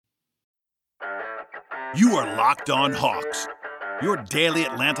You are Locked On Hawks, your daily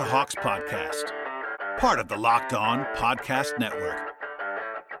Atlanta Hawks podcast. Part of the Locked On Podcast Network.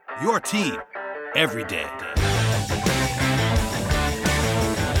 Your team every day.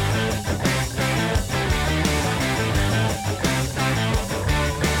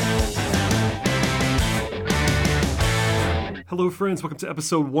 Hello, friends. Welcome to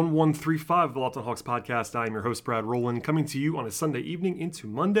episode 1135 of the Locked On Hawks podcast. I am your host, Brad Rowland, coming to you on a Sunday evening into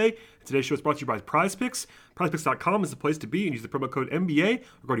Monday. Today's show is brought to you by PrizePicks. PrizePicks.com is the place to be, and use the promo code NBA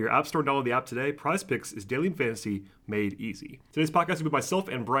or go to your app store and download the app today. PrizePicks is daily fantasy made easy. Today's podcast will be myself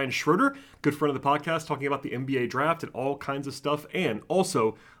and Brian Schroeder, good friend of the podcast, talking about the NBA draft and all kinds of stuff. And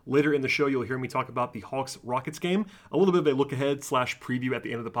also, later in the show, you'll hear me talk about the Hawks-Rockets game, a little bit of a look ahead / preview at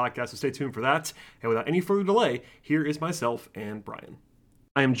the end of the podcast, so stay tuned for that. And without any further delay, here is myself and Brian.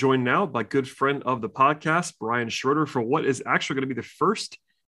 I am joined now by good friend of the podcast, Brian Schroeder, for what is actually going to be the first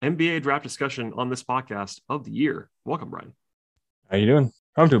NBA draft discussion on this podcast of the year. Welcome, Brian. How you doing?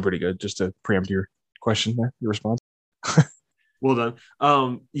 I'm doing pretty good. Just to preempt your question there, your response. Well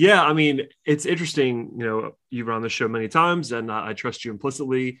done. Yeah, I mean, it's interesting. You know, you've been on this show many times, and I trust you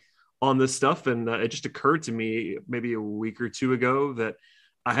implicitly on this stuff. And it just occurred to me maybe a week or two ago that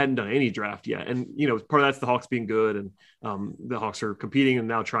I hadn't done any draft yet. And, you know, part of that's the Hawks being good, and the Hawks are competing and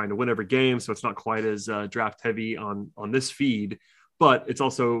now trying to win every game. So it's not quite as draft heavy on this feed. But it's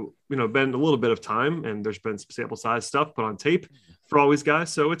also, you know, been a little bit of time, and there's been some sample size stuff put on tape for all these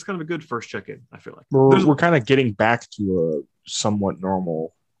guys. So it's kind of a good first check-in, I feel like. We're kind of getting back to a somewhat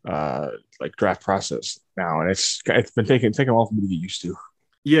normal like draft process now, and it's been taking a while for me to get used to.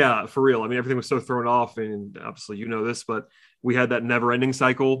 Yeah, for real. I mean, everything was so thrown off, and obviously you know this, but we had that never-ending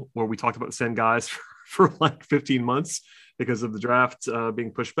cycle where we talked about the same guys for like 15 months because of the draft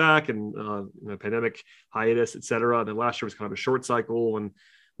being pushed back and pandemic hiatus, et cetera. And then last year was kind of a short cycle, and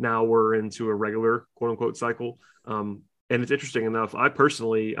now we're into a regular quote-unquote cycle. And it's interesting enough, I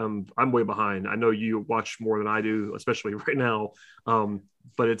personally, I'm way behind. I know you watch more than I do, especially right now.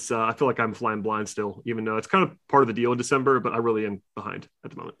 But it's I feel like I'm flying blind still, even though it's kind of part of the deal in December, but I really am behind at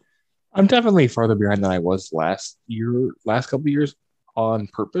the moment. I'm definitely farther behind than I was last couple of years on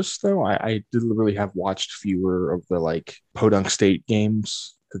purpose, though. I deliberately have watched fewer of the like Podunk State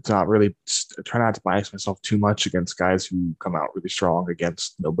games. It's not really try not to bias myself too much against guys who come out really strong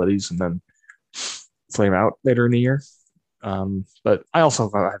against nobodies and then flame out later in the year. But I also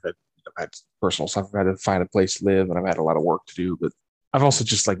I've had personal stuff. I've had to find a place to live, and I've had a lot of work to do. But I've also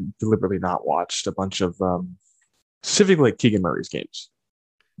just like deliberately not watched a bunch of specifically like Keegan Murray's games.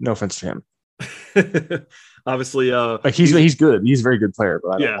 No offense to him. Obviously, like he's good. He's a very good player,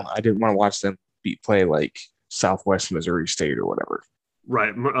 but I didn't want to watch them play like Southwest Missouri State or whatever.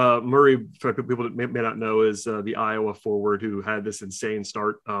 Right. Murray, for people that may not know, is the Iowa forward who had this insane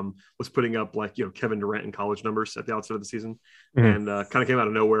start, was putting up like, you know, Kevin Durant in college numbers at the outset of the season, and kind of came out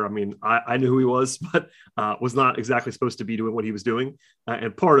of nowhere. I mean, I knew who he was, but was not exactly supposed to be doing what he was doing.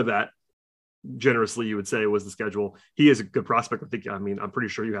 And part of that, generously, you would say, was the schedule. He is a good prospect. I'm pretty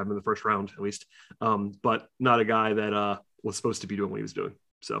sure you have him in the first round, at least, but not a guy that was supposed to be doing what he was doing.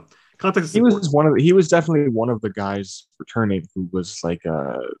 So context is important. He was definitely one of the guys returning who was like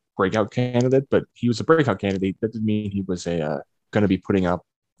a breakout candidate, but he was a breakout candidate. That didn't mean he was a going to be putting up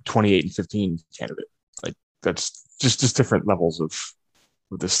 28 and 15 candidate. Like that's just different levels of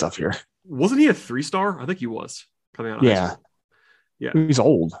this stuff here. Wasn't he a 3-star? I think he was coming out of high school. Yeah. He's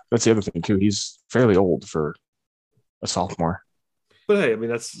old. That's the other thing too. He's fairly old for a sophomore. But hey, I mean,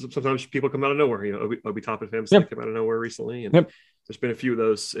 that's sometimes people come out of nowhere. You know, Obi Toppin came out of nowhere recently, and there's been a few of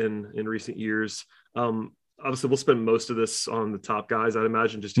those in recent years. Obviously, we'll spend most of this on the top guys, I'd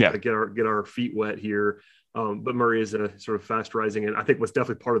imagine, just to kind of get our feet wet here. But Murray is a sort of fast rising, and I think was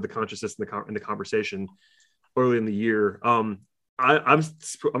definitely part of the consciousness in the conversation early in the year. I'm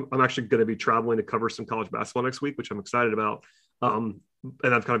actually going to be traveling to cover some college basketball next week, which I'm excited about. And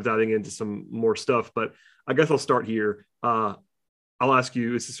I'm kind of diving into some more stuff, but I guess I'll start here. I'll ask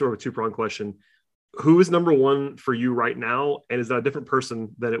you, this is sort of a two-pronged question. Who is number one for you right now? And is that a different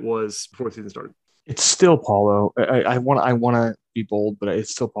person than it was before the season started? It's still Paulo. I want to be bold, but it's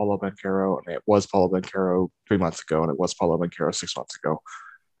still Paulo Banchero, and it was Paulo Banchero 3 months ago, and it was Paulo Banchero 6 months ago.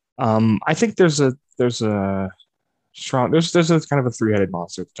 I think there's a strong, there's a kind of a three-headed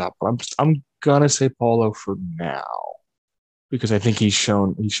monster at the top, but I'm gonna say Paulo for now because I think he's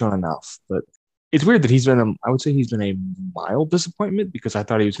shown enough. But it's weird that I would say he's been a mild disappointment because I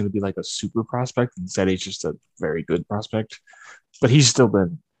thought he was going to be like a super prospect. Instead, he's just a very good prospect. But he's still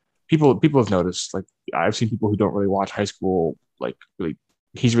been people have noticed. Like I've seen people who don't really watch high school. Like really,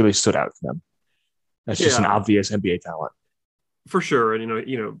 he's really stood out to them. That's just an obvious NBA talent. For sure. And,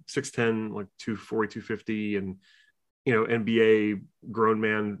 6'10", like 240, 250, and, NBA grown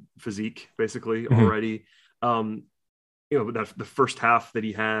man physique basically already. That the first half that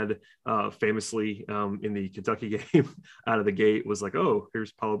he had famously in the Kentucky game out of the gate was like, oh,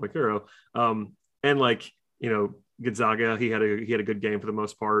 here's Paolo Banchero. And like, Gonzaga, he had a good game for the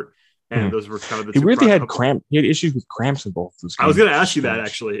most part. And those were kind of the two. He really had cramp. He had issues with cramps in both those games. I was going to ask you that,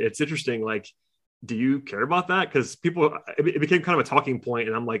 actually. It's interesting. Like, do you care about that? Because it became kind of a talking point,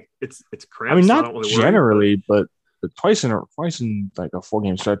 and I'm like, it's cramps. I mean, not really generally, but twice in like a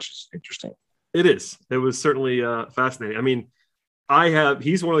 4-game stretch is interesting. It is. It was certainly fascinating. I mean,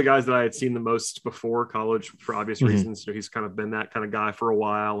 he's one of the guys that I had seen the most before college for obvious reasons. He's kind of been that kind of guy for a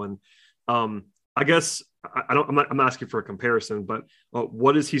while. And I guess I'm not asking for a comparison, but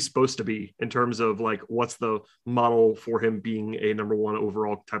what is he supposed to be in terms of like, what's the model for him being a number one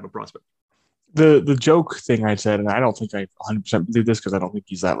overall type of prospect? The joke thing I said, and I don't think I 100% believe this because I don't think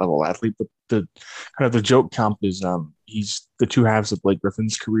he's that level athlete, but the kind of the joke comp is he's the two halves of Blake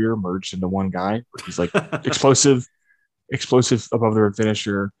Griffin's career merged into one guy. He's like explosive above the rim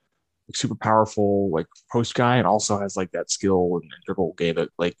finisher, like super powerful, like post guy, and also has like that skill and dribble game that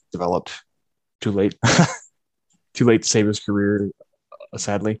like developed too late to save his career,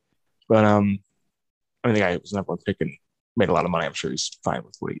 sadly. But I mean, the guy was number one pick and made a lot of money. I'm sure he's fine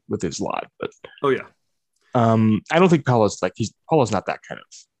with his lot. But I don't think Paolo's not that kind of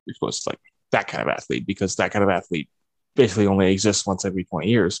exposed like that kind of athlete, because that kind of athlete basically only exists once every 20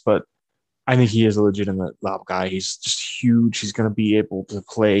 years. But I think he is a legitimate lob guy. He's just huge. He's going to be able to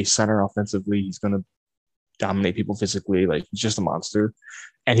play center offensively. He's going to dominate people physically. Like, he's just a monster,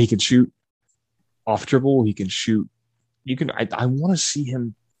 and he can shoot off dribble. He can shoot. I want to see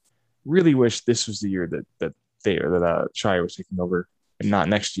him. Really wish this was the year that Shire was taking over and not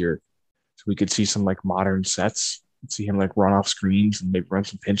next year, so we could see some like modern sets, see him like run off screens and maybe run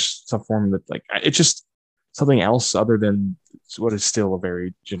some pinch stuff for him. That like, it's just something else other than what is still a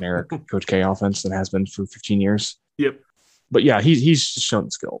very generic Coach K offense that has been for 15 years. Yep. But yeah, he's just shown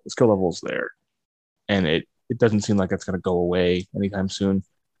the skill. The skill level is there, and it doesn't seem like it's going to go away anytime soon.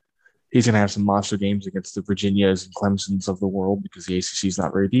 He's going to have some monster games against the Virginias and Clemsons of the world because the ACC is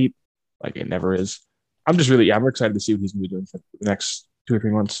not very deep, like it never is. I'm excited to see what he's going to be doing for the next 2 or 3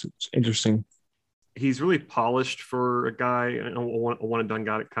 months. It's interesting. He's really polished for a guy, a one and done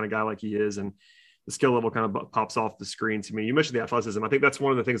guy, kind of guy like he is. And the skill level kind of pops off the screen to me. You mentioned the athleticism. I think that's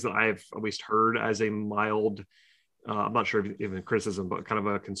one of the things that I've at least heard as a mild, I'm not sure if even criticism, but kind of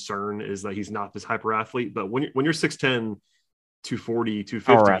a concern is that he's not this hyper athlete. But when you're 6'10", 240,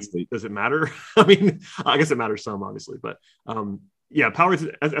 250, does it matter? I mean, I guess it matters some, obviously. But power,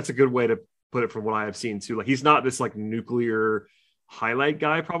 that's a good way to put it from what I have seen too. Like, he's not this like nuclear highlight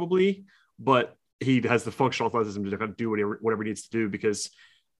guy probably, but he has the functional athleticism to kind of do whatever he needs to do, because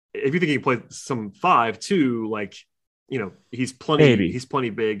if you think he can play some 5 too, like, he's plenty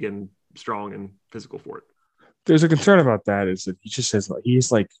big and strong and physical for it. There's a concern about that, is that he just says like,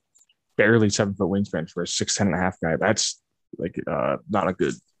 he's like barely 7-foot wingspan for a 6'10.5" guy. That's like not a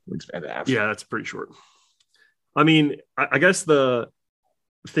good wingspan to have. Yeah, that's pretty short. I mean, I guess the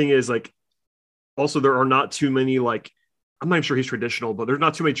thing is, like, also there are not too many, like, I'm not even sure he's traditional, but there's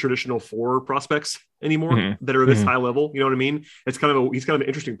not too many traditional 4 prospects anymore that are this high level. You know what I mean? He's kind of an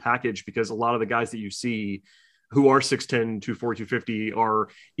interesting package, because a lot of the guys that you see who are 6'10", 240, 250 are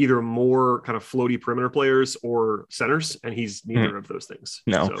either more kind of floaty perimeter players or centers, and he's neither of those things.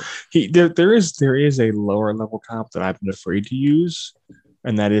 No, so. There is a lower level comp that I've been afraid to use,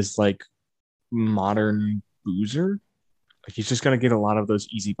 and that is like modern Boozer. Like, he's just going to get a lot of those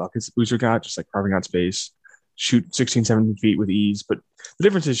easy buckets that Boozer got, just like carving out space, shoot 16, 17 feet with ease. But the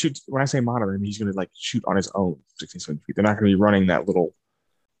difference is, when I say modern, he's going to like shoot on his own 16, 17 feet. They're not going to be running that little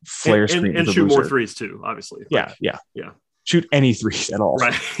flare screen. And shoot more threes too, obviously. Yeah. Shoot any threes at all.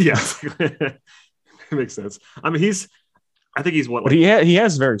 Right. Yeah. It makes sense. I mean, I think he's what? But he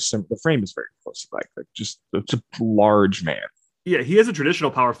has very simple. The frame is very close to like just it's a large man. Yeah, he has a traditional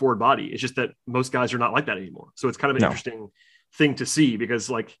power forward body. It's just that most guys are not like that anymore. So it's kind of an interesting thing to see,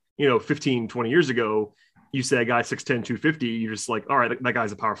 because 15, 20 years ago, you say a guy 6'10", 250, you're just like, all right, that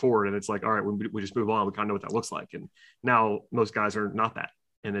guy's a power forward. And it's like, all right, we just move on. We kind of know what that looks like. And now most guys are not that.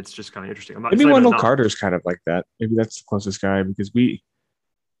 And it's just kind of interesting. Maybe Wendell Carter's kind of like that. Maybe that's the closest guy, because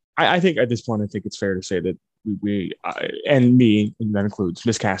I think at this point, I think it's fair to say that and me, and that includes,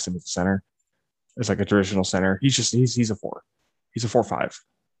 miscast him as a center. It's like a traditional center. He's a 4. He's a 4.5.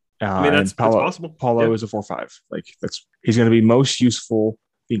 I mean, that's possible. Paulo is a 4.5. Like, he's going to be most useful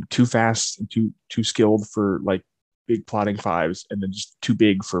being too fast and too skilled for like big plotting 5s, and then just too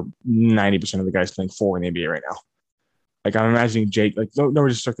big for 90% of the guys playing 4 in the NBA right now. Like I'm imagining Jake, like no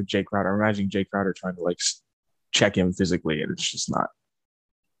disrespect to Jake Crowder. I'm imagining Jake Crowder trying to like check him physically, and it's just not.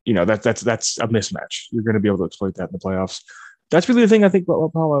 That's a mismatch. You're going to be able to exploit that in the playoffs. That's really the thing I think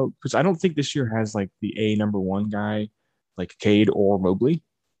about Paolo, because I don't think this year has like the number one guy like Cade or Mobley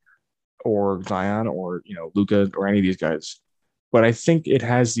or Zion or Luka or any of these guys. But I think it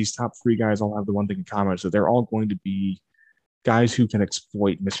has these top three guys all have the one thing in common, so they're all going to be guys who can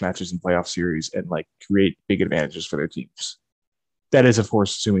exploit mismatches in playoff series and like create big advantages for their teams. That is, of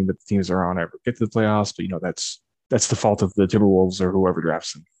course, assuming that the teams are on ever get to the playoffs, but that's the fault of the Timberwolves or whoever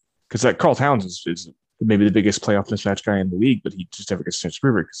drafts them. Because that Karl Towns is maybe the biggest playoff mismatch guy in the league, but he just never gets a chance to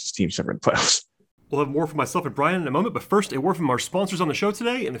prove it because his team's never in the playoffs. We'll have more from myself and Brian in a moment, but first, a word from our sponsors on the show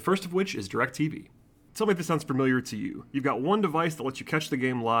today, and the first of which is DirecTV. Tell me if this sounds familiar to you. You've got one device that lets you catch the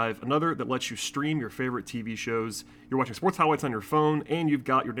game live, another that lets you stream your favorite TV shows, you're watching sports highlights on your phone, and you've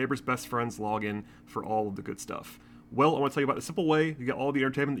got your neighbor's best friend's login for all of the good stuff. Well, I want to tell you about the simple way you get all the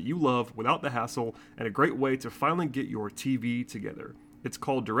entertainment that you love without the hassle, and a great way to finally get your TV together. It's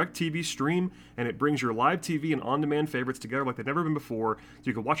called DirecTV Stream, and it brings your live TV and on-demand favorites together like they've never been before, so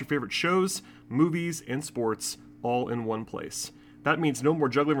you can watch your favorite shows, movies, and sports all in one place. That means no more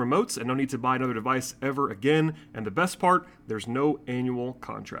juggling remotes and no need to buy another device ever again, and the best part, there's no annual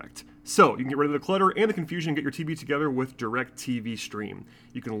contract. So, you can get rid of the clutter and the confusion and get your TV together with DirecTV Stream.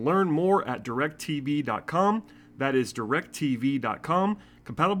 You can learn more at directtv.com. That is directtv.com.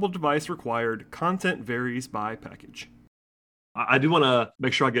 Compatible device required. Content varies by package. I do want to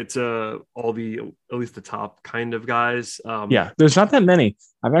make sure I get to all at least the top kind of guys. Yeah, there's not that many.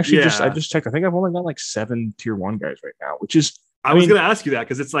 I just checked. I think I've only got like 7 tier 1 guys right now, which is. I was going to ask you that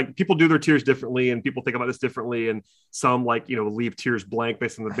because it's like people do their tiers differently and people think about this differently, and some leave tiers blank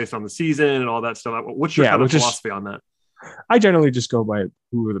based on the season and all that stuff. What's your kind of philosophy on that? I generally just go by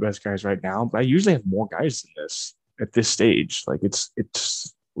who are the best guys right now, but I usually have more guys than this at this stage. Like it's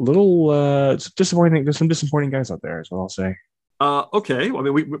a little it's disappointing. There's some disappointing guys out there, is what I'll say. Okay. Well, I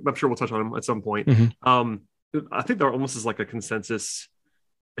mean, I'm sure we'll touch on them at some point. Mm-hmm. I think there almost is like a consensus.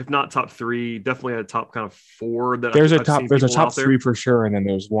 If not top 3, definitely a top kind of 4. There's a top 3 for sure, and then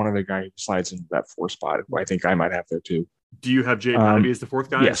there's one other guy who slides into that 4 spot. Who I think I might have there too. Do you have Jaden Ivey as the 4th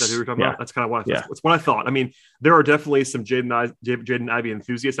guy? Yes. Is that who you're talking about? That's kind of that's what I thought. I mean, there are definitely some Jaden Ivey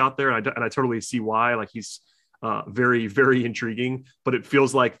enthusiasts out there, and I totally see why. Like he's very, very intriguing, but it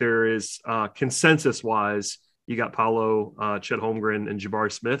feels like there is consensus wise. You got Paolo, Chet Holmgren, and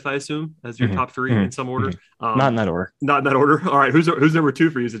Jabari Smith, I assume, as your top 3 in some order. Not in that order. Not in that order. All right. Who's number 2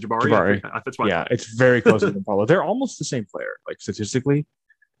 for you? Is it Jabari? Jabari. That's fine. Yeah, it's very close to Paolo. They're almost the same player. Like statistically,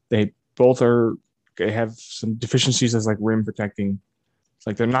 they have some deficiencies as like rim protecting. It's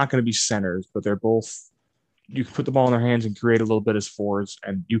like they're not going to be centers, but they're both. You can put the ball in their hands and create a little bit as 4s,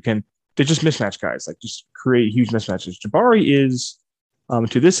 and they're just mismatch guys. Like just create huge mismatches. Jabari is,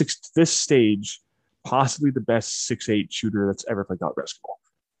 to this stage, possibly the best 6'8" shooter that's ever played college basketball.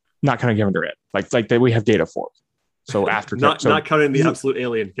 Not counting Kevin Durant. Like that we have data for. So after not counting the absolute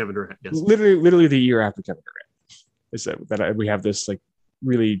alien Kevin Durant. Yes. Literally the year after Kevin Durant is that we have this like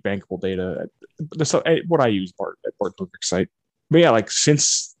really bankable data. So what I use at Bart Perfect site. But yeah, like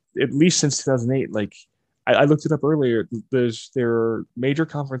at least since 2008, like I looked it up earlier. There are major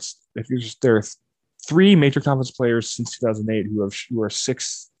conference. There are 3 major conference players since 2008 who are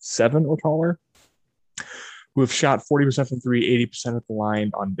 6'7" or taller, who have shot 40% from 3, 80% at the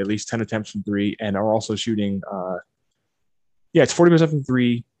line on at least 10 attempts from 3, and are also shooting. It's 40% from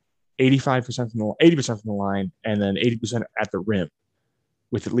 3, 80% from the line, and then 80% at the rim,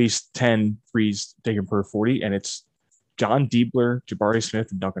 with at least 10 threes taken per 40, and it's John Diebler, Jabari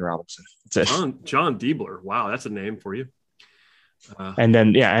Smith, and Duncan Robinson. That's it. John Diebler. Wow, that's a name for you. And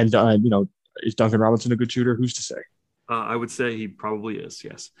then is Duncan Robinson a good shooter? Who's to say? I would say he probably is.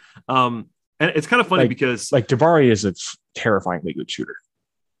 Yes. And it's kind of funny because Jabari is a terrifyingly good shooter.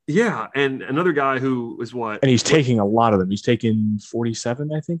 Yeah, and another guy who is and he's taking a lot of them. He's taken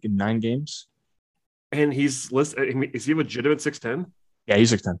 47, I think, in 9 games. And he's listed. Is he a legitimate 6'10"? Yeah,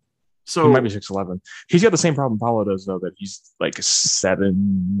 he's 6'10". So he might be 6'11". He's got the same problem Paolo does, though, that he's like a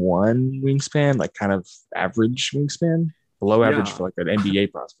 7'1" wingspan, like kind of average wingspan, below average for like an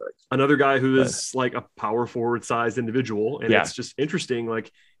NBA prospect. Another guy who is like a power forward sized individual, and it's just interesting.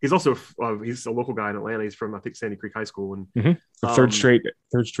 Like he's also he's a local guy in Atlanta. He's from I think Sandy Creek High School, and the third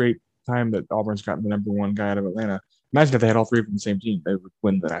straight time that Auburn's gotten the number 1 guy out of Atlanta. Imagine if they had all 3 from the same team, they would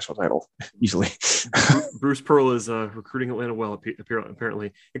win the national title easily. Bruce Pearl is recruiting Atlanta well,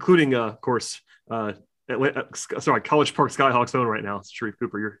 apparently, including, of course, College Park Skyhawks own right now. It's Sharif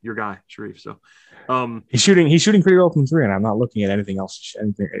Cooper, your guy, Sharif. So he's shooting pretty well from 3, and I'm not looking at anything else,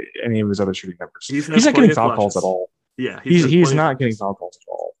 any of his other shooting numbers. He's not getting foul calls at all. Yeah, he's not getting foul calls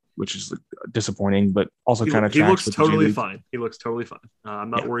at all, which is disappointing, but also kind of he looks totally fine. He looks totally fine.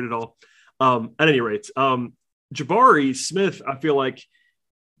 I'm not worried at all. At any rate, Jabari Smith, I feel like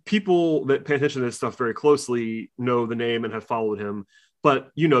people that pay attention to this stuff very closely know the name and have followed him.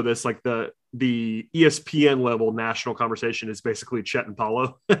 But you know this, like the ESPN level national conversation is basically Chet and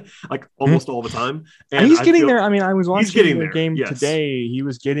Paolo, like almost all the time. And he's getting there. I mean, I was watching the game yes. today. He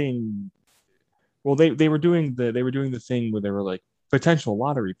was getting. Well, they were doing the thing where they were like potential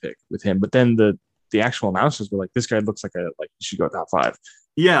lottery pick with him, but then the actual announcers were like, this guy looks like he should go top 5.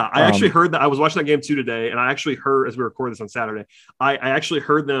 Yeah, I actually heard that. I was watching that game too today, and I actually heard, as we record this on Saturday, I actually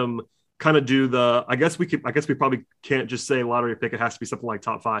heard them kind of do the. I guess we probably can't just say lottery pick. It has to be something like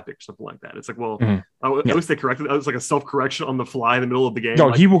top 5 pick or something like that. It's like, well, at least they corrected. It was like a self correction on the fly in the middle of the game. No,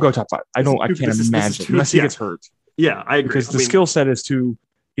 like, he will go top 5. I can't imagine unless he gets hurt. Yeah, I agree because the skill set is too.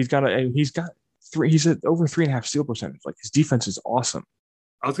 He's got 3. He's at over 3.5 steal percentage. Like his defense is awesome.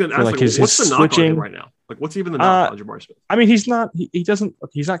 I was going to ask, his what's the knock on him right now? Like, what's even the knock on Jabari Smith? I mean, he's not.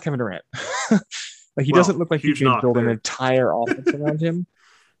 He's not Kevin Durant. Like he doesn't look like he can build an entire offense around him.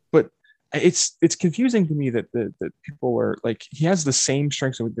 But it's confusing to me that people are like, he has the same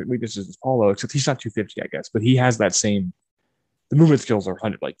strengths and weaknesses as Paulo, except he's not 250, I guess. But he has that same. The movement skills are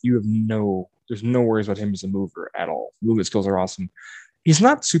 100. Like there's no worries about him as a mover at all. Movement skills are awesome. He's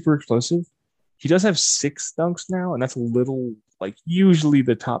not super explosive. He does have 6 dunks now, and that's a little. Like usually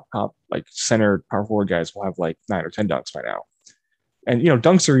the top like center power forward guys will have like 9 or 10 dunks by now. And,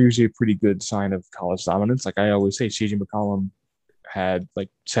 dunks are usually a pretty good sign of college dominance. Like I always say, CJ McCollum had like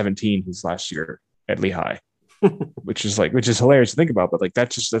 17 his last year at Lehigh, which is hilarious to think about. But like,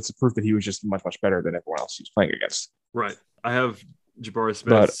 that's a proof that he was just much, much better than everyone else he was playing against. Right. I have Jabari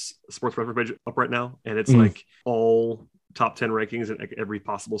Smith's sports reference page up right now, and it's like all top 10 rankings and every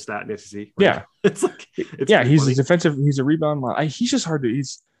possible stat in the SEC. Right? Yeah. It's he's a defensive, he's a rebound. He's just hard to,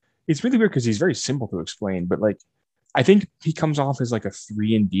 it's really weird because he's very simple to explain, but like, I think he comes off as like a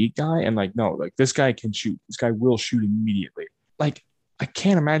 3-and-D guy. And like, no, like this guy can shoot. This guy will shoot immediately. Like, I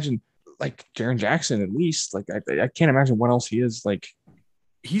can't imagine like Jaren Jackson, at least. Like, I can't imagine what else he is. Like,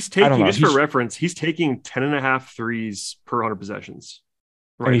 he's taking, just for reference, he's taking 10.5 threes per 100 possessions.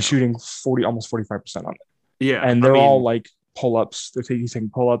 Right, and he's shooting almost 45% on it. Yeah, and they're all like pull-ups. He's taking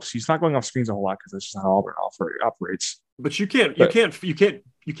pull-ups. He's not going off screens a whole lot because that's just how Auburn operates. But you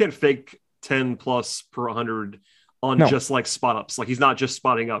can't fake 10 plus per 100 on just like spot ups. Like he's not just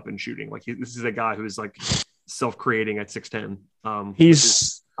spotting up and shooting. Like this is a guy who's like self-creating at 6'10".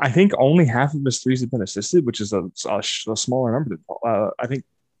 I think only half of his threes have been assisted, which is a smaller number than I think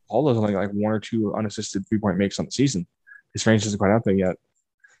Paulo's only like 1 or 2 unassisted 3-point makes on the season. His range isn't quite out there yet.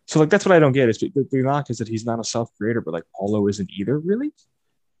 So like that's what I don't get is the knock is that he's not a self-creator, but like Paulo isn't either really.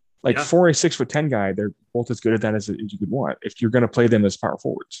 Like for a 6'10" guy, they're both as good at that as you could want. If you're going to play them as power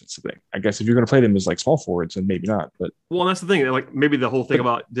forwards, that's the thing. I guess if you're going to play them as like small forwards, then maybe not. But well, that's the thing. Like maybe the whole thing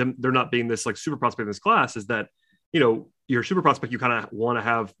about them, they're not being this like super prospect in this class is that your super prospect you kind of want to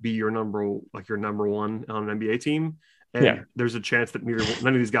have be your number one on an NBA team. And there's a chance that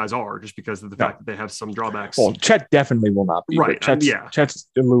none of these guys are just because of the fact that they have some drawbacks. Well, Chet definitely will not be. Right. Chet's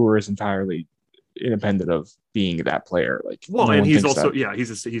allure is entirely independent of being that player. Like, and he's also he's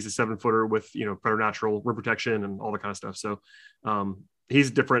a 7-footer with preternatural rim protection and all that kind of stuff. So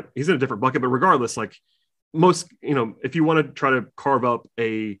he's different. He's in a different bucket. But regardless, like most, if you want to try to carve up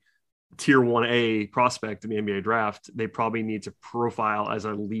a tier 1A prospect in the NBA draft, they probably need to profile as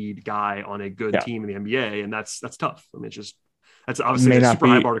a lead guy on a good team in the NBA, and that's tough. I mean, that's obviously a super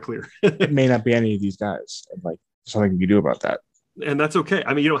high bar to clear. It may not be any of these guys. Like something you do about that. And that's okay.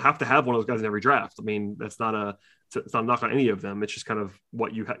 I mean, you don't have to have one of those guys in every draft. I mean, it's not a knock on any of them. It's just kind of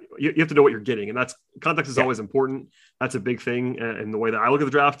what you have. You have to know what you're getting, and that's context is always important. That's a big thing. And the way that I look at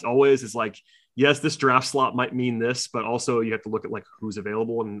the draft always is like, yes, this draft slot might mean this, but also you have to look at like who's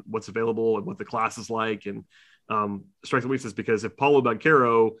available and what's available and what the class is like, and strengths and weaknesses. Because if Paolo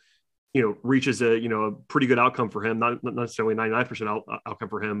Banchero, reaches a pretty good outcome for him, not necessarily 99% outcome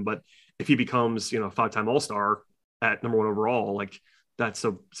for him, but if he becomes 5-time All-Star at number 1 overall, like that's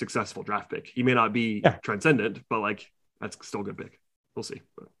a successful draft pick. He may not be transcendent, but like that's still a good pick. We'll see.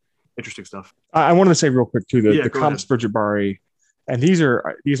 But interesting stuff. I wanted to say real quick too, the comps for Jabari, and these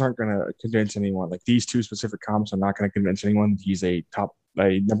aren't going to convince anyone. Like these 2 specific comps are not going to convince anyone he's a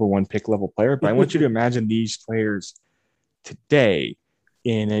number 1 pick level player. But I want you to imagine these players today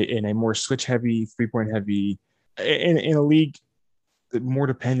in a more switch heavy, 3-point heavy, in a league more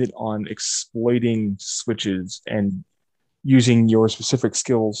dependent on exploiting switches and using your specific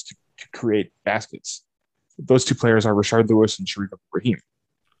skills to create baskets. Those 2 players are Rashard Lewis and Shareef Ibrahim.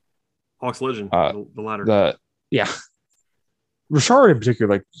 Hawks legend, the latter. Rashard in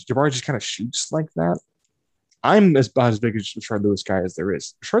particular, like Jabari just kind of shoots like that. I'm about as big as Rashard Lewis guy as there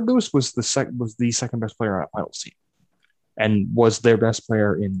is. Rashard Lewis was the second best player on a finals team, and was their best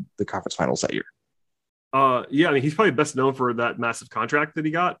player in the conference finals that year. Yeah, I mean, he's probably best known for that massive contract that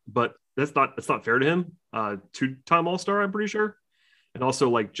he got, but that's not fair to him. 2-time All-Star, I'm pretty sure, and also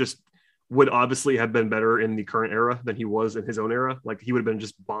like just would obviously have been better in the current era than he was in his own era. Like he would have been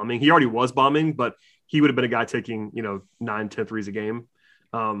just bombing. He already was bombing, but he would have been a guy taking 9-10 threes a game,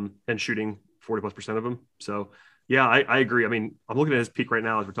 and shooting 40+% of them. So yeah, I agree. I mean, I'm looking at his peak right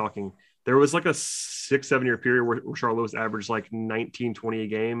now as we're talking. There was like a 6-7 year period where Rashard Lewis averaged like 19-20 a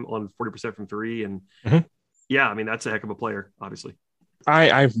game on 40% from three. And yeah, I mean, that's a heck of a player, obviously.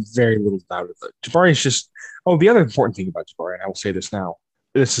 I have very little doubt of it. Jabari is just, the other important thing about Jabari, and I will say this now,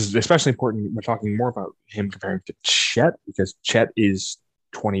 this is especially important when we're talking more about him comparing to Chet, because Chet is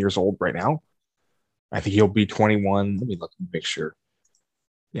 20 years old right now. I think he'll be 21. Let me look and make sure.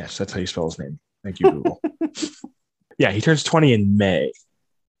 Yes, that's how you spell his name. Thank you, Google. Yeah, he turns 20 in May.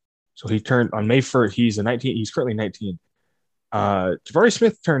 So he turned on May 1st. He's 19. He's currently 19. Jabari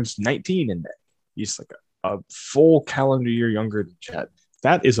Smith turns 19 in May. He's like a full calendar year younger than Chet.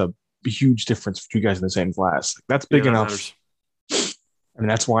 That is a huge difference for two guys in the same class. Like, that's big enough. Matters. I mean,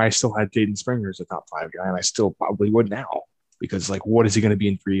 that's why I still had Jaden Springer as a top 5 guy, and I still probably would now, because like, what is he going to be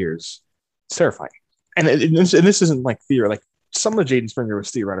in 3 years? It's terrifying. And this isn't like theory. Like, some of Jaden Springer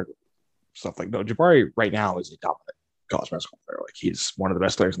was theoretical stuff. Like, no, Jabari right now is a dominant college basketball player. Like, he's one of the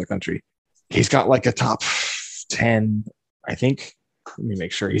best players in the country. He's got like a top 10, I think. Let me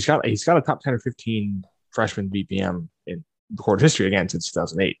make sure. He's got a top 10 or 15 freshman BPM in recorded history again since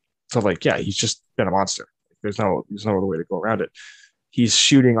 2008. So like, yeah, he's just been a monster. There's no other way to go around it. He's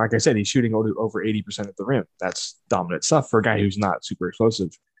shooting, like I said, he's shooting over 80% at the rim. That's dominant stuff for a guy who's not super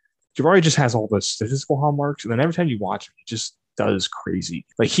explosive. Jabari just has all the statistical hallmarks, and then every time you watch him, he just does crazy.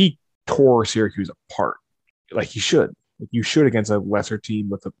 Like, he tore Syracuse apart. Like, he should. Like, you should against a lesser team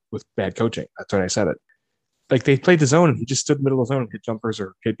with bad coaching. That's why I said it. Like, they played the zone, and he just stood in the middle of the zone and hit jumpers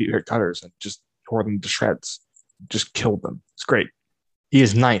or hit cutters and just tore them to shreds. Just killed them. It's great. He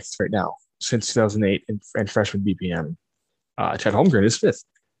is 9th right now since 2008 in freshman BPM. Chet Holmgren is 5th.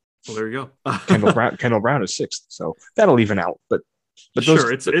 Well, there you go. Kendall Brown is 6th. So that'll even out. But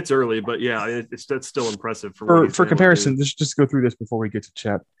sure, it's early, but yeah, that's still impressive for comparison. Just to go through this before we get to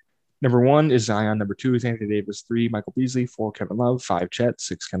Chet. Number 1 is Zion. Number 2 is Anthony Davis. 3, Michael Beasley. 4, Kevin Love. 5, Chet.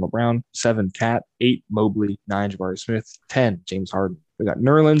 6, Kendall Brown. 7, Cat. 8, Mobley. 9, Jabari Smith. 10, James Harden. We got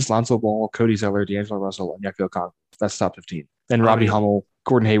Nerlens, Lonzo Ball, Cody Zeller, D'Angelo Russell, and Yaki Okongwu. That's top 15. Then Robbie Hummel,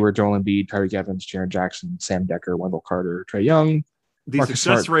 Gordon Hayward, Joel Embiid, Tyreek Evans, Jaren Jackson, Sam Decker, Wendell Carter, Trae Young. The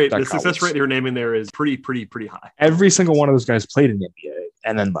success rate you're naming there is pretty high. Every single one of those guys played in the NBA,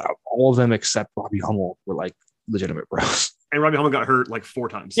 and then all of them except Robbie Hummel were like legitimate pros. And Robbie Hummel got hurt like 4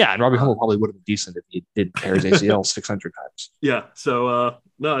 times. Yeah, and Robbie Hummel probably would have been decent if he did tear his ACL 600 times. Yeah, so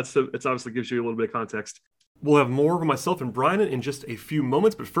no, it's obviously gives you a little bit of context. We'll have more from myself and Brian in just a few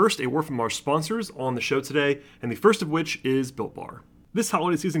moments, but first, a word from our sponsors on the show today, and the first of which is Built Bar. This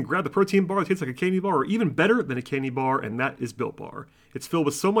holiday season, grab the protein bar that tastes like a candy bar, or even better than a candy bar, and that is Built Bar. It's filled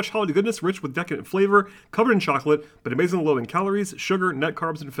with so much holiday goodness, rich with decadent flavor, covered in chocolate, but amazingly low in calories, sugar, net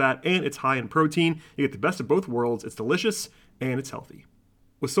carbs, and fat, and it's high in protein. You get the best of both worlds. It's delicious, and it's healthy.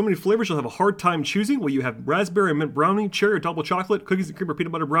 With so many flavors, you'll have a hard time choosing. Will you have raspberry and mint brownie, cherry or double chocolate, cookies and cream or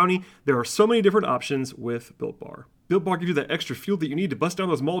peanut butter brownie? There are so many different options with Built Bar. Built Bar gives you that extra fuel that you need to bust down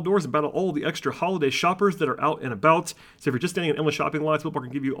those mall doors and battle all the extra holiday shoppers that are out and about. So if you're just standing in endless shopping lines, Built Bar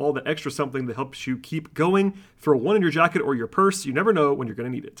can give you all that extra something that helps you keep going. Throw one in your jacket or your purse. You never know when you're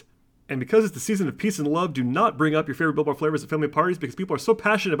going to need it. And because it's the season of peace and love, do not bring up your favorite Built Bar flavors at family parties, because people are so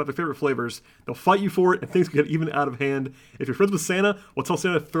passionate about their favorite flavors, they'll fight you for it and things can get even out of hand. If you're friends with Santa, well, tell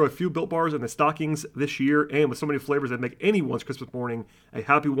Santa to throw a few Built Bars in the stockings this year, and with so many flavors that make anyone's Christmas morning a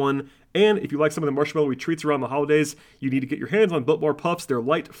happy one. And if you like some of the marshmallowy treats around the holidays, you need to get your hands on Built Bar Puffs. They're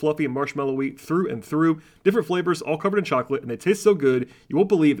light, fluffy, and marshmallowy through and through. Different flavors, all covered in chocolate, and they taste so good, you won't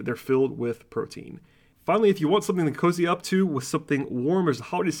believe that they're filled with protein. Finally, if you want something to cozy up to with something warm as a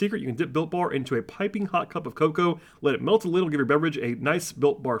holiday secret, you can dip Built Bar into a piping hot cup of cocoa, let it melt a little, give your beverage a nice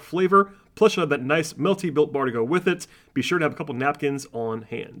Built Bar flavor, plus you'll have that nice melty Built Bar to go with it. Be sure to have a couple napkins on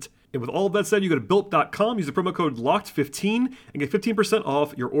hand. And with all of that said, you go to Built.com, use the promo code LOCKED15, and get 15%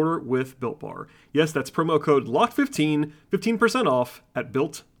 off your order with Built Bar. Yes, that's promo code LOCKED15, 15% off at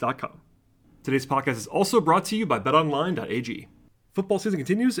Built.com. Today's podcast is also brought to you by BetOnline.ag. Football season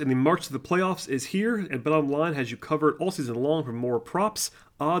continues, and the march to the playoffs is here, and BetOnline has you covered all season long for more props,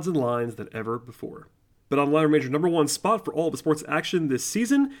 odds, and lines than ever before. BetOnline remains your number one spot for all of the sports action this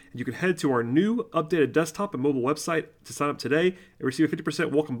season, and you can head to our new updated desktop and mobile website to sign up today and receive a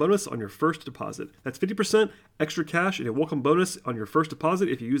 50% welcome bonus on your first deposit. That's 50% extra cash and a welcome bonus on your first deposit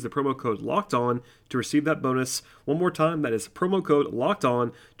if you use the promo code LOCKEDON to receive that bonus. One more time, that is promo code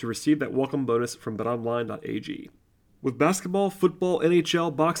LOCKEDON to receive that welcome bonus from betonline.ag. With basketball, football,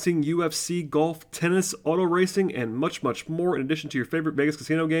 NHL, boxing, UFC, golf, tennis, auto racing, and much, much more, in addition to your favorite Vegas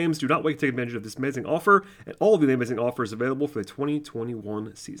casino games, do not wait to take advantage of this amazing offer and all of the amazing offers available for the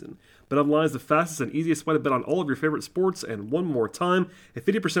 2021 season. BetOnline is the fastest and easiest way to bet on all of your favorite sports, and one more time, a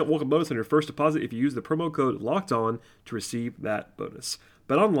 50% welcome bonus on your first deposit if you use the promo code LOCKEDON to receive that bonus.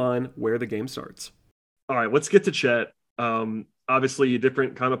 BetOnline, where the game starts. All right, let's get to Chet. Obviously, a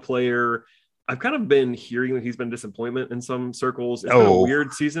different kind of player. I've kind of been hearing that he's been a disappointment in some circles. It's been a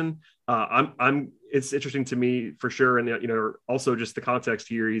weird season. It's interesting to me for sure. And, also just the context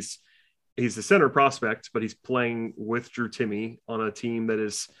here, he's a center prospect, but he's playing with Drew Timme on a team that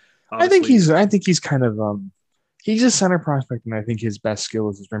is, I think he's kind of, he's a center prospect. And I think his best skill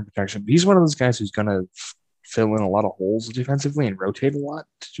is his rim protection. But he's one of those guys who's going to fill in a lot of holes defensively and rotate a lot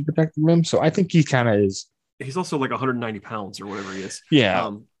to protect the rim. So I think he kind of is. He's also like 190 pounds or whatever he is.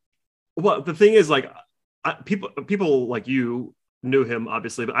 Yeah. Well, the thing is, like, people like you knew him,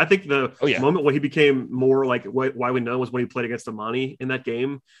 obviously, but I think the moment when he became more like why we know was when he played against Amani in that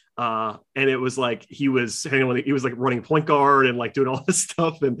game. And it was like he was like running point guard and like doing all this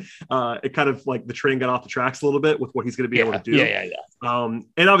stuff. And it kind of like the train got off the tracks a little bit with what he's going to be able to do. Yeah. And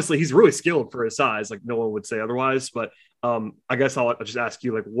obviously he's really skilled for his size, like no one would say otherwise. But I guess I'll just ask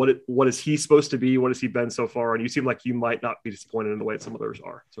you, like, what is he supposed to be? What has he been so far? And you seem like you might not be disappointed in the way that some others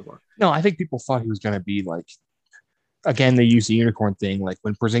are so far. No, I think people thought he was going to be like, again, they use the unicorn thing. Like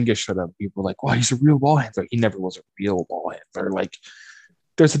when Porzingis showed up, people were like, "Wow, he's a real ball handler." He never was a real ball handler. Like,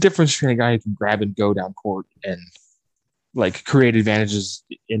 there's a difference between a guy who can grab and go down court and like create advantages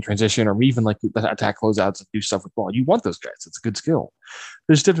in transition, or even like attack closeouts and do stuff with ball. You want those guys. It's a good skill.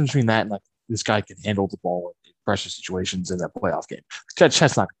 There's a difference between that and like this guy can handle the ball in pressure situations in that playoff game.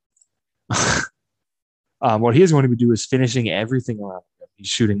 Chet's not. What he is going to do is finishing everything around him. He's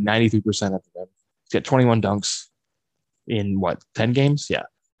shooting 93% of them. He's got 21 dunks in 10 games? Yeah.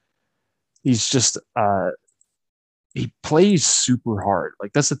 He's just he plays super hard.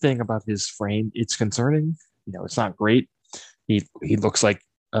 Like that's the thing about his frame. It's concerning. It's not great. He looks like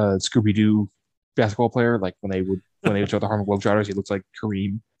a Scooby-Doo basketball player. Like when they would show the Harlem Globetrotters, he looks like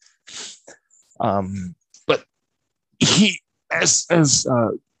Kareem. But he, as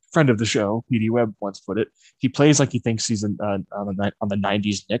friend of the show, PD Webb once put it, he plays like he thinks he's on the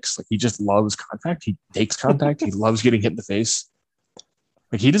 90s Knicks. Like he just loves contact. He takes contact. He loves getting hit in the face.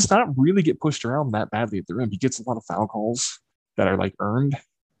 Like he does not really get pushed around that badly at the rim. He gets a lot of foul calls that are like earned.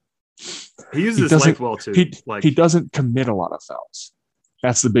 He uses his length well too. He doesn't commit a lot of fouls.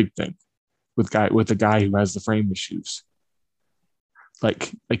 That's the big thing with the guy who has the frame issues.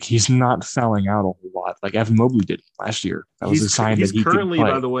 Like he's not fouling out a whole lot like Evan Mobley did last year. That was a sign that he he's currently,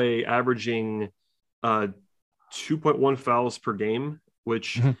 by the way, averaging 2.1 fouls per game,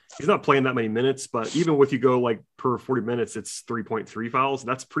 which he's not playing that many minutes. But even with you go like per 40 minutes, it's 3.3 fouls.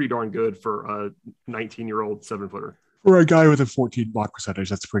 That's pretty darn good for a 19-year-old 7-footer. For a guy with a 14 block percentage,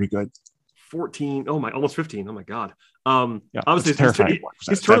 that's pretty good. 14, almost 15. Oh my God. Obviously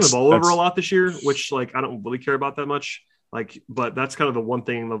he's turning the ball over a lot this year, which like I don't really care about that much. Like, but that's kind of the one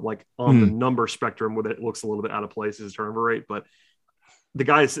thing of like on the number spectrum where it looks a little bit out of place is his turnover rate. But the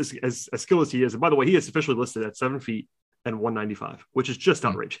guy is as skilled as he is. And by the way, he is officially listed at 7 feet and 195, which is just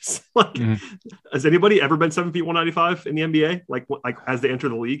outrageous. Has anybody ever been 7 feet, 195 in the NBA? Like as they enter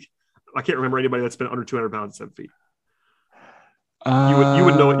the league, I can't remember anybody that's been under 200 pounds at 7 feet. You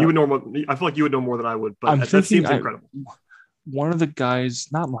would know. You would know more. I feel like you would know more than I would. But that seems incredible. One of the guys,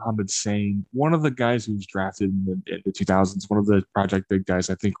 not Mohammed Sane, one of the guys who was drafted in the 2000s, one of the project big guys,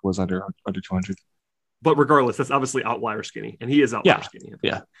 I think was under 200. But regardless, that's obviously outlier skinny, and he is outlier skinny.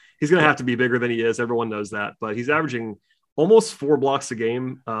 Yeah, he's going to have to be bigger than he is. Everyone knows that. But he's averaging almost 4 blocks a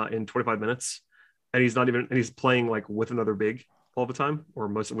game in 25 minutes, and he's playing like with another big all the time, or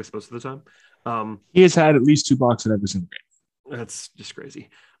most of the time. He has had at least 2 blocks in every single game. That's just crazy.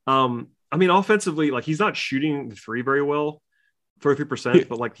 I mean, offensively, like he's not shooting the three very well. 33%,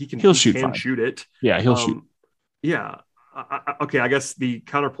 but like he can shoot it. Yeah, he'll shoot. Yeah. Okay, I guess the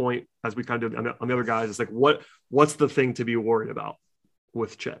counterpoint, as we kind of do on the other guys, is like what's the thing to be worried about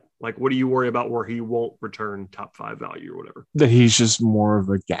with Chet? Like, what do you worry about where he won't return top 5 value or whatever? That he's just more of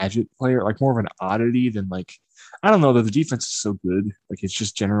a gadget player, like more of an oddity than like, I don't know, that the defense is so good. Like it's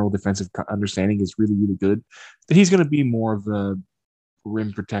just general defensive understanding is really, really good. That he's going to be more of a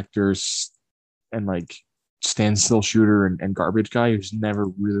rim protector, and like standstill shooter and garbage guy who's never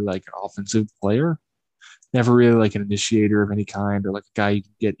really like an offensive player, never really like an initiator of any kind, or like a guy you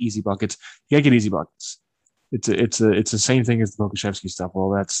can get easy buckets. You gotta get easy buckets. It's the same thing as the Pokusevski stuff.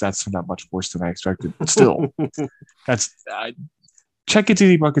 Well, that's not much worse than I expected, but still, that's Chet gets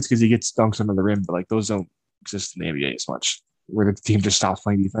easy buckets because he gets dunks under the rim, but like those don't exist in the NBA as much. Where the team just stops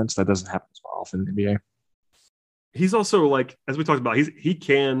playing defense, that doesn't happen as often in the NBA. He's also like, as we talked about, he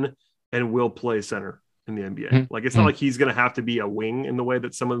can and will play center in the NBA. Like it's not like he's gonna have to be a wing in the way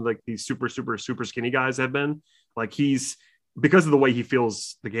that some of like these super skinny guys have been. Like he's, because of the way he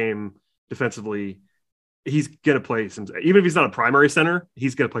feels the game defensively, he's gonna play some, even if he's not a primary center,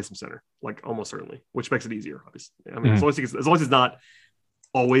 he's gonna play some center, like almost certainly, which makes it easier, obviously. I mean, as long as he's not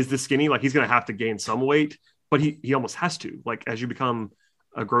always this skinny, like he's gonna have to gain some weight, but he almost has to. Like as you become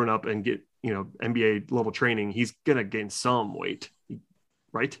a grown up and get, you know, NBA level training, he's gonna gain some weight,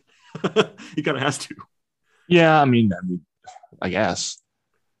 right? He kind of has to. Yeah, I mean, I guess.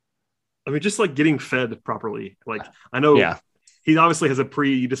 I mean, just like getting fed properly. Like I know he obviously has a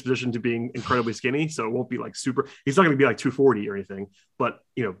predisposition to being incredibly skinny, so it won't be like super. He's not going to be like 240 or anything, but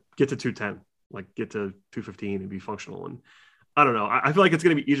you know, get to 210, like get to 215 and be functional. And I don't know. I feel like it's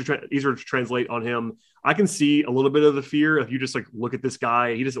going to be easier to translate on him. I can see a little bit of the fear if you just like look at this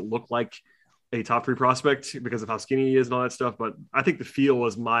guy. He doesn't look like a top 3 prospect because of how skinny he is and all that stuff. But I think the feel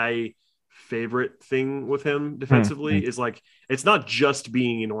was my favorite thing with him defensively is like, it's not just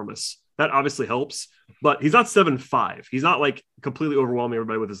being enormous. That obviously helps, but he's not 7'5". He's not like completely overwhelming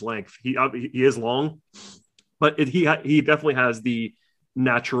everybody with his length. He is long, but he definitely has the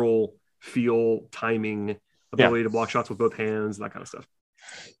natural feel, timing, ability to block shots with both hands, that kind of stuff.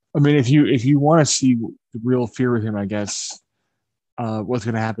 I mean, if you want to see the real fear with him, I guess what's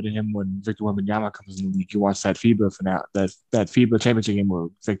going to happen to him when Victor Wembanyama comes in the league? You watch that FIBA finale, that FIBA championship game where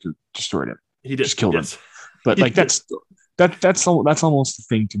Victor destroyed him. He did, just killed him. But like that's almost the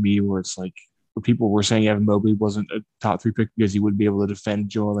thing to me where it's like where people were saying Evan Mobley wasn't a top 3 pick because he wouldn't be able to defend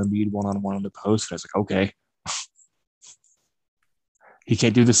Joel Embiid one-on-one on the post. And I was like, okay. He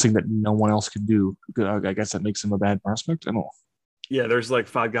can't do this thing that no one else can do. I guess that makes him a bad prospect. I don't know. Yeah, there's like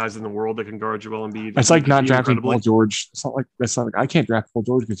 5 guys in the world that can guard Joel Embiid. It's like not drafting Paul George. It's not like I can't draft Paul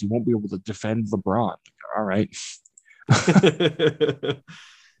George because he won't be able to defend LeBron. All right.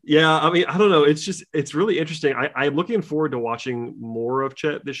 Yeah, I mean, I don't know. It's really interesting. I'm looking forward to watching more of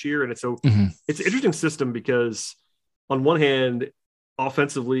Chet this year. And it's an interesting system because on one hand,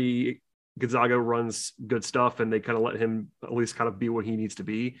 offensively, Gonzaga runs good stuff and they kind of let him at least kind of be what he needs to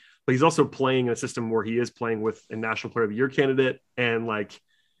be. But he's also playing in a system where he is playing with a National Player of the Year candidate and like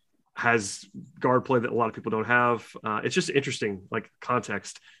has guard play that a lot of people don't have. It's just interesting, like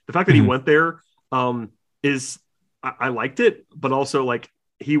context. The fact that he went there is I liked it, but also like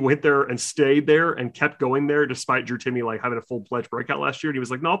he went there and stayed there and kept going there despite Drew Timme like having a full-fledged breakout last year. And he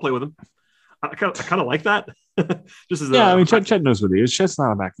was like, no, I'll play with him. I kind of like that. Just as I mean, Chet knows what he is. Chet's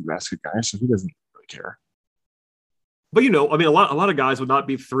not a back to basket guy, so he doesn't really care. But you know, I mean, a lot of guys would not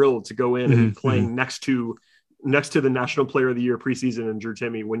be thrilled to go in and be playing next to the National Player of the Year preseason and Drew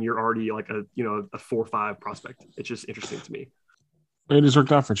Timme when you're already like a 4-5 prospect. It's just interesting to me. It has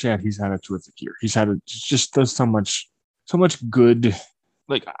worked out for Chet. He's had a terrific year. He's had just does so much good.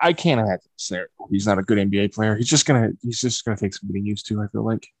 Like I can't imagine a scenario. He's not a good NBA player. He's just gonna take some getting used to. I feel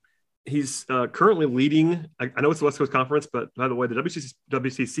like. He's currently leading. I know it's the West Coast Conference, but by the way, the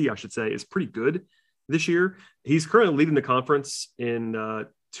WCC, I should say, is pretty good this year. He's currently leading the conference in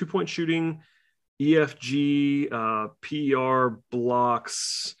 2-point shooting, EFG, PER,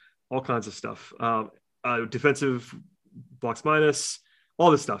 blocks, all kinds of stuff. Defensive blocks minus, all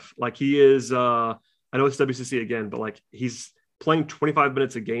this stuff. Like he is, I know it's WCC again, but like he's playing 25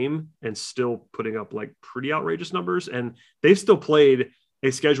 minutes a game and still putting up like pretty outrageous numbers. And they've still played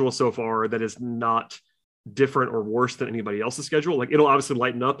a schedule so far that is not different or worse than anybody else's schedule. Like it'll obviously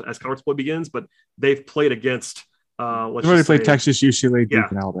lighten up as conference play begins, but they've played against let's just say Texas, UCLA, Duke,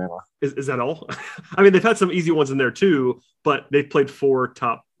 and Alabama. Is that all? I mean, they've had some easy ones in there too, but they've played 4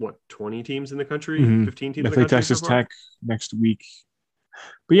 top 20 teams in the country, 15 teams. They play Texas Tech next week,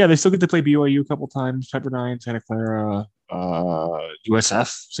 but yeah, they still get to play BYU a couple times, Pepperdine, Santa Clara, USF,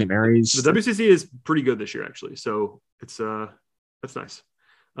 St. Mary's. The WCC is pretty good this year, actually, so it's that's nice.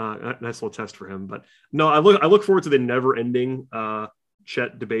 Nice little test for him. But no, I look forward to the never-ending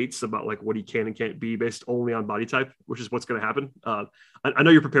Chet debates about like what he can and can't be based only on body type, which is what's going to happen. I know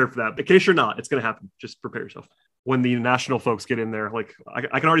you're prepared for that, but in case you're not, it's going to happen. Just prepare yourself. When the national folks get in there, like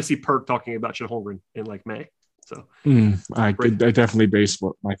I can already see Perk talking about Chet Holmgren in like May. So I definitely base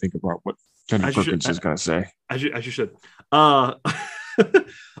what I think about what Kenny Perkins is going to say. As you should.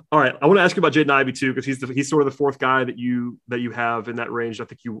 All right, I want to ask you about Jaden Ivey too, because he's sort of the fourth guy that you have in that range. I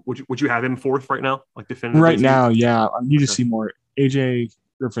think would you have him fourth right now, like definitively? Right now, yeah. I need to see more. AJ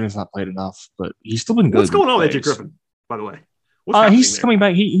Griffin has not played enough, but he's still been good. What's going on with AJ Griffin, by the way? He's coming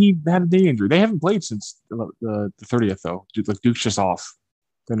back. He had a knee injury. They haven't played since the 30th though. Like Duke's just off.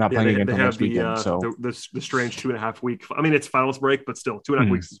 They're not playing again until next weekend. So the strange 2.5 week. I mean, it's finals break, but still 2.5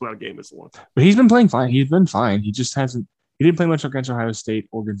 weeks is without a game is a long time. But he's been playing fine. He's been fine. He just hasn't. He didn't play much against Ohio State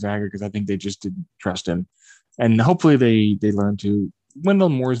or Gonzaga because I think they just didn't trust him. And hopefully they learn to. Wendell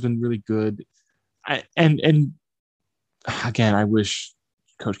Moore has been really good. And again, I wish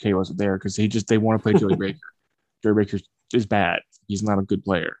Coach K wasn't there because they want to play Joey Baker. Joey Baker is bad. He's not a good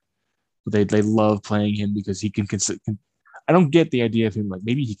player. But they love playing him because he can. I don't get the idea of him like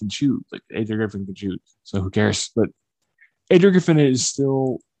maybe he can shoot. Like Adrian Griffin can shoot. So who cares? But Adrian Griffin is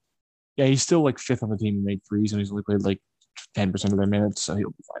still. Yeah, he's still like fifth on the team in made threes, and he's only played like 10% of their minutes, so he'll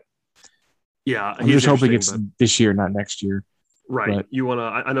be fine. Yeah, I'm just hoping it's this year, not next year. Right. But you want to?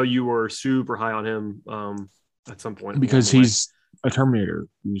 I know you were super high on him at some point because he's a Terminator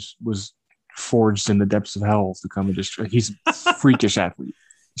who was forged in the depths of hell to come and destroy. He's a freakish athlete.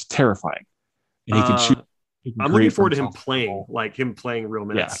 He's terrifying, and he can shoot. I'm looking forward to him playing real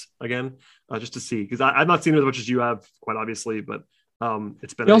minutes again, just to see because I've not seen him as much as you have, quite obviously, but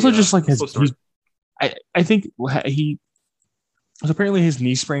it's been. He also just like I think he apparently his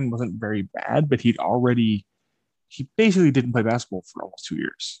knee sprain wasn't very bad, but he basically didn't play basketball for almost 2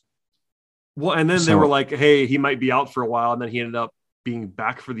 years. Well, and then they were like, hey, he might be out for a while, and then he ended up being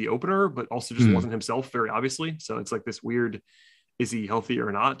back for the opener, but also just wasn't himself very obviously. So it's like this weird, is he healthy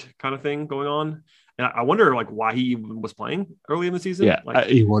or not kind of thing going on. And I wonder like why he even was playing early in the season. Yeah, like,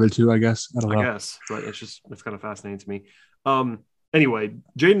 he wanted to, I guess. I don't know. Guess, but it's kind of fascinating to me. Anyway,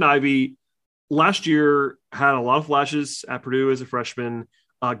 Jaden Ivey last year had a lot of flashes at Purdue as a freshman,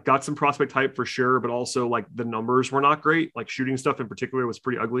 got some prospect hype for sure, but also like the numbers were not great. Like shooting stuff in particular was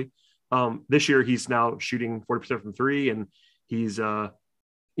pretty ugly. This year he's now shooting 40% from three, and he's more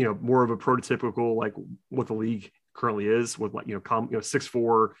of a prototypical like what the league currently is with like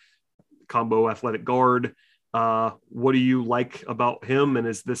 6'4" combo athletic guard. What do you like about him, and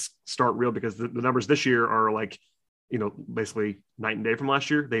is this start real? Because the numbers this year are like basically night and day from last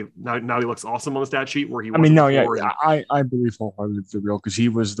year. Now he looks awesome on the stat sheet where he. I believe wholeheartedly they're real because he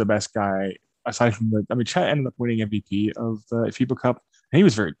was the best guy aside from Chet ended up winning MVP of the FIBA Cup and he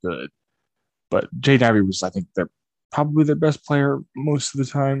was very good, but Jaden Ivey was I think probably the best player most of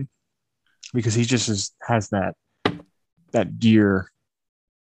the time because he just has that gear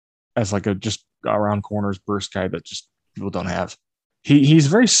as like a just around corners burst guy that just people don't have. He's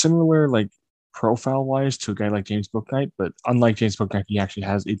very similar like profile wise to a guy like James Bouknight, but unlike James Bouknight, he actually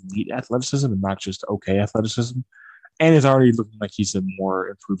has elite athleticism and not just okay athleticism, and is already looking like he's a more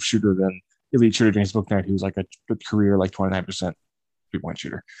improved shooter than elite shooter James Bouknight, who's like a career like 29% 3-point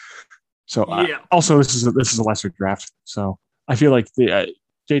shooter. So also this is a lesser draft, so I feel like the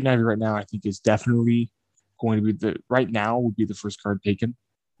Jaden Ivey right now I think is definitely going to be would be the first card taken,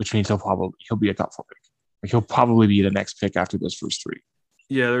 which means he'll be a top 4 pick. Like he'll probably be the next pick after those first 3.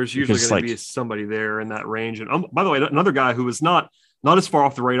 Yeah, there's usually going to be somebody there in that range. And by the way, another guy who was not as far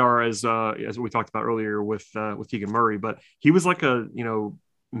off the radar as we talked about earlier with Keegan Murray, but he was like a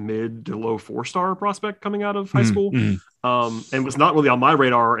mid to low 4-star prospect coming out of high school, and was not really on my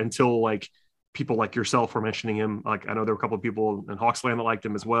radar until like people like yourself were mentioning him. Like I know there were a couple of people in Hawksland that liked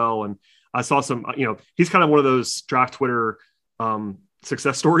him as well, and I saw some. He's kind of one of those draft Twitter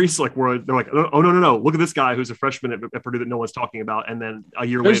success stories, like where they're like, oh no, look at this guy who's a freshman at Purdue that no one's talking about, and then a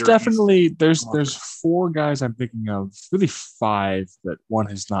year later, there's 4 guys I'm thinking of, really 5 that one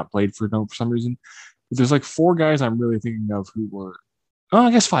has not played for some reason. But there's like 4 guys I'm really thinking of who were, I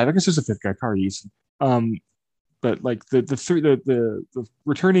guess 5. I guess there's a 5th guy, Kari Eason. But like the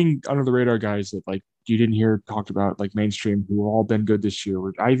returning under the radar guys that like you didn't hear talked about like mainstream who have all been good this year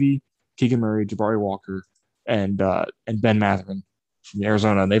were Ivy, Keegan Murray, Jabari Walker, and Ben Mathurin from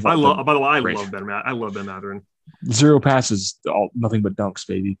Arizona. And I love Ben Mathurin. 0 passes, nothing but dunks,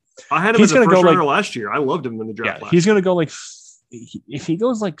 baby. I had him as a first rounder last year. I loved him in the draft. He's going to go like if he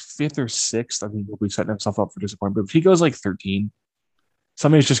goes like 5th or 6th, I think he'll be setting himself up for disappointment. But if he goes like 13,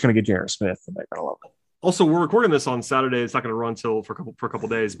 somebody's just going to get J.R. Smith, and they're going to love him. Also, we're recording this on Saturday. It's not going to run for a couple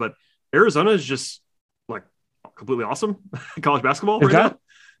days, but Arizona is just like completely awesome college basketball now.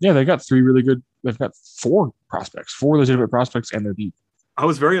 Yeah, they got 3 really good. They've got 4 prospects, 4 legitimate prospects, and they're deep. I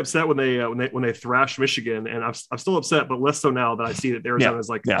was very upset when they thrashed Michigan, and I'm still upset, but less so now that I see that Arizona is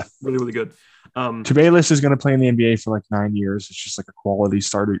really, really good. Tubelis is going to play in the NBA for like 9 years. It's just like a quality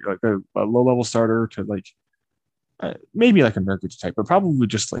starter, like a low level starter to like maybe like a Nurkic type, but probably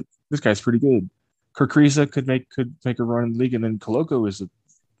just like this guy's pretty good. Kirk Kriisa could make a run in the league, and then Koloko is a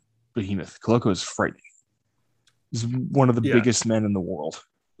behemoth. Koloko is frightening. He's one of the biggest men in the world.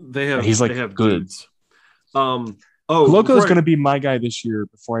 He's like good. Dudes. Koloko is going to be my guy this year.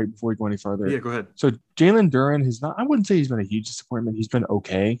 Before we go any further, yeah, go ahead. So Jalen Duren has not. I wouldn't say he's been a huge disappointment. He's been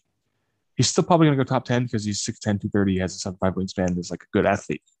okay. He's still probably going to go top 10 because he's 6'10", 230. He has a 7'5" wingspan. Is like a good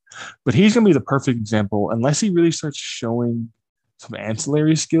athlete, but he's going to be the perfect example unless he really starts showing some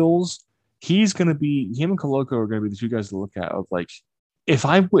ancillary skills. He's going to be him and Koloko are going to be the two guys to look at. Of like, if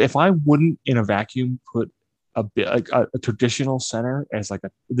I wouldn't in a vacuum put a bit like a traditional center as like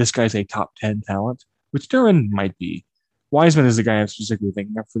this guy's a top 10 talent, which Duren might be. Wiseman is the guy I'm specifically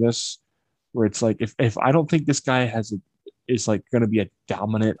thinking of for this, where it's like if I don't think this guy is like going to be a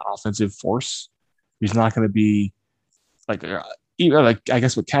dominant offensive force, he's not going to be like even like I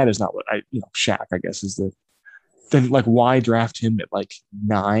guess what Cat is not what Shaq I guess is then like why draft him at like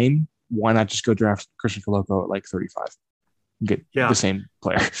 9? Why not just go draft Christian Koloko at like 35? Get the same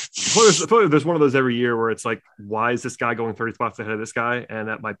player. There's one of those every year where it's like, why is this guy going 30 spots ahead of this guy? And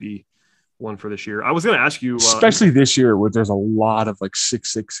that might be one for this year. I was going to ask you, especially this year where there's a lot of like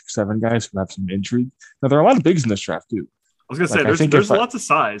 6'6", 6'7" guys who have some intrigue. Now there are a lot of bigs in this draft too. I was going to say there's lots of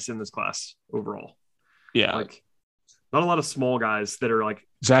size in this class overall. Yeah, like not a lot of small guys that are like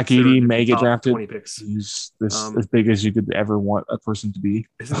Zach Edey may get drafted. 20 picks. He's as big as you could ever want a person to be.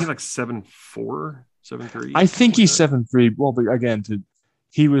 Isn't he like 7'4", 7'3"? I think he's 7'3". Well, but again,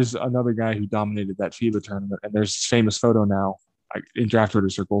 he was another guy who dominated that FIBA tournament. And there's this famous photo now in draft order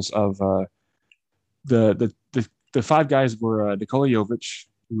circles of the 5 guys were Nikola Jovic,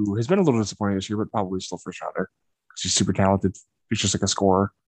 who has been a little disappointing this year, but probably still first rounder because he's super talented. He's just like a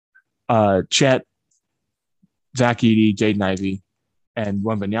scorer. Chet, Zach Edey, Jaden Ivey, and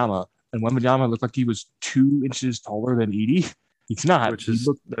Wembanyama. And Wembanyama looked like he was 2 inches taller than Edey. He's not.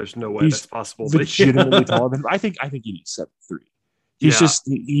 There's no way that's possible. Legitimately taller than him. I think Edey's 7'3".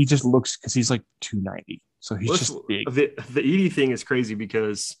 He just looks because he's like 290. So he's just big. The Edey thing is crazy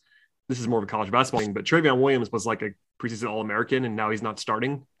because this is more of a college basketball thing, but Travion Williams was like a preseason All-American, and now he's not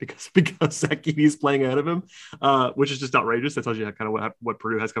starting because Zach Edey is playing ahead of him, which is just outrageous. That tells you kind of what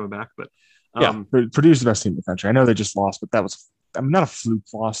Purdue has coming back. But Purdue's the best team in the country. I know they just lost, but that was not a fluke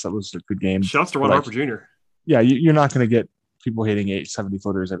loss. That was a good game. Shouts to Ron Harper Jr. Yeah, you're not going to get people hitting 70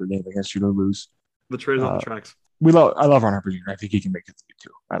 footers every game against you to lose. The trade is on the tracks. I love Ron Harper Jr. I think he can make it too.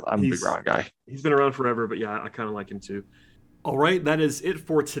 I'm a big Ron guy. He's been around forever, but yeah, I kind of like him too. All right, that is it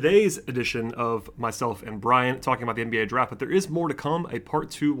for today's edition of myself and Brian talking about the NBA draft, but there is more to come. A part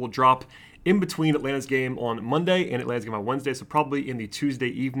 2 will drop in between Atlanta's game on Monday and Atlanta's game on Wednesday, so probably in the Tuesday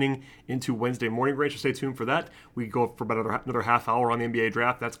evening into Wednesday morning range, so stay tuned for that. We go for about another half hour on the NBA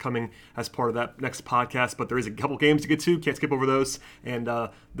draft. That's coming as part of that next podcast, but there is a couple games to get to. Can't skip over those, and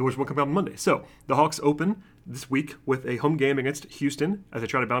there was one coming out on Monday. So the Hawks open this week with a home game against Houston as they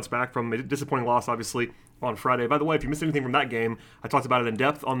try to bounce back from a disappointing loss, obviously, on Friday. By the way, if you missed anything from that game, I talked about it in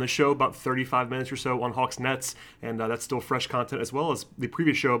depth on this show, about 35 minutes or so on Hawks Nets, and that's still fresh content, as well as the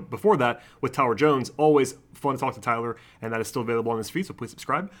previous show before that with Tyler Jones. Always fun to talk to Tyler, and that is still available on this feed, so please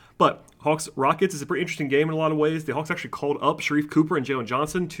subscribe. But Hawks Rockets is a pretty interesting game in a lot of ways. The Hawks actually called up Sharif Cooper and Jalen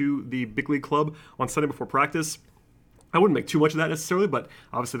Johnson to the big league club on Sunday before practice. I wouldn't make too much of that necessarily, but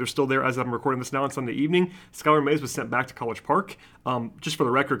obviously they're still there as I'm recording this now on Sunday evening. Skylar Mays was sent back to College Park. Just for the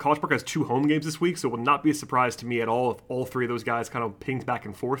record, College Park has 2 home games this week, so it will not be a surprise to me at all if all 3 of those guys kind of pinged back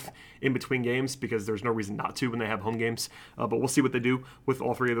and forth in between games, because there's no reason not to when they have home games. But we'll see what they do with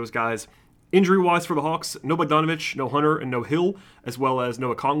all 3 of those guys. Injury-wise for the Hawks, no Bogdanovich, no Hunter, and no Hill, as well as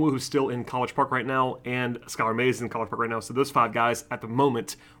Noah Kongwu, who's still in College Park right now, and Skylar Mays is in College Park right now. So those 5 guys at the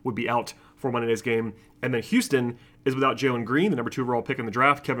moment would be out for Monday's game. And then Houston is without Jalen Green, the number 2 overall pick in the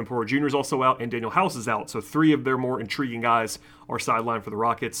draft. Kevin Porter Jr. is also out, and Daniel House is out. So 3 of their more intriguing guys are sidelined for the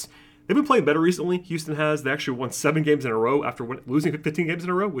Rockets. They've been playing better recently. Houston has. They actually won 7 games in a row after losing 15 games in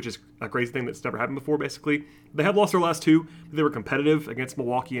a row, which is a crazy thing that's never happened before, basically. They have lost their last 2. They were competitive against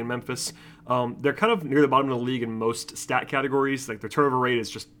Milwaukee and Memphis. They're kind of near the bottom of the league in most stat categories. Like their turnover rate is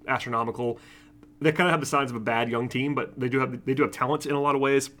just astronomical. They kind of have the signs of a bad young team, but they do have talent in a lot of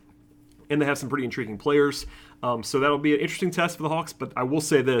ways. And they have some pretty intriguing players. So that'll be an interesting test for the Hawks. But I will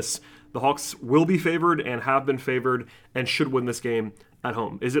say this. The Hawks will be favored and have been favored and should win this game at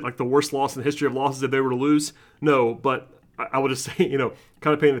home. Is it like the worst loss in the history of losses if they were to lose? No, but I will just say,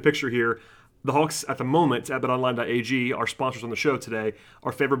 kind of painting the picture here. The Hawks at the moment at betonline.ag, our sponsors on the show today,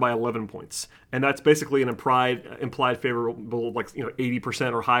 are favored by 11 points. And that's basically an implied favorable,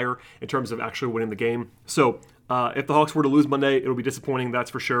 80% or higher in terms of actually winning the game. So If the Hawks were to lose Monday, it'll be disappointing, that's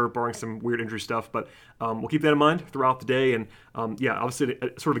for sure, barring some weird injury stuff. But we'll keep that in mind throughout the day. And obviously,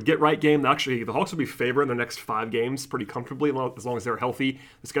 sort of a get-right game. Actually, the Hawks will be favored in their next 5 games pretty comfortably, as long as they're healthy.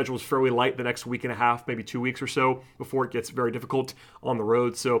 The schedule is fairly light the next week and a half, maybe 2 weeks or so, before it gets very difficult on the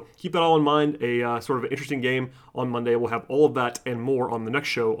road. So keep that all in mind. A sort of an interesting game on Monday. We'll have all of that and more on the next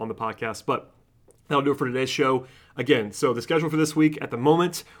show on the podcast. But that'll do it for today's show. Again, so the schedule for this week at the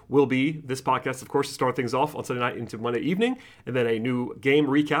moment will be this podcast, of course, to start things off on Sunday night into Monday evening, and then a new game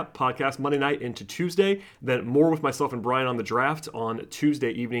recap podcast Monday night into Tuesday, then more with myself and Brian on the draft on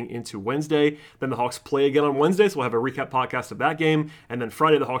Tuesday evening into Wednesday. Then the Hawks play again on Wednesday, so we'll have a recap podcast of that game, and then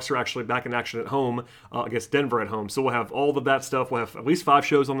Friday the Hawks are actually back in action at home against Denver at home. So we'll have all of that stuff. We'll have at least 5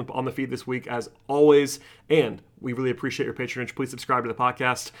 shows on the feed this week, as always, and we really appreciate your patronage. Please subscribe to the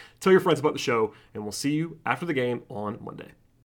podcast, tell your friends about the show, and we'll see you after the game on Monday.